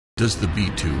Does the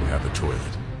B-2 have a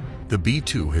toilet? The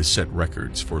B-2 has set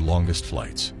records for longest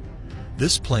flights.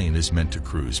 This plane is meant to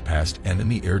cruise past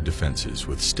enemy air defenses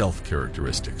with stealth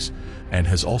characteristics and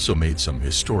has also made some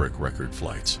historic record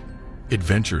flights. It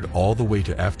ventured all the way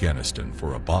to Afghanistan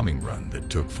for a bombing run that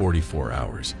took 44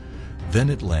 hours. Then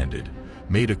it landed,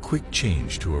 made a quick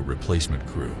change to a replacement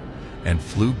crew, and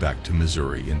flew back to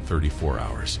Missouri in 34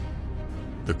 hours.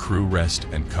 The crew rest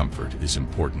and comfort is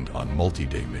important on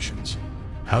multi-day missions.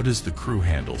 How does the crew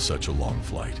handle such a long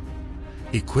flight?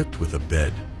 Equipped with a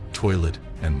bed, toilet,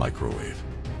 and microwave,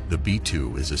 the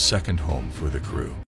B-2 is a second home for the crew.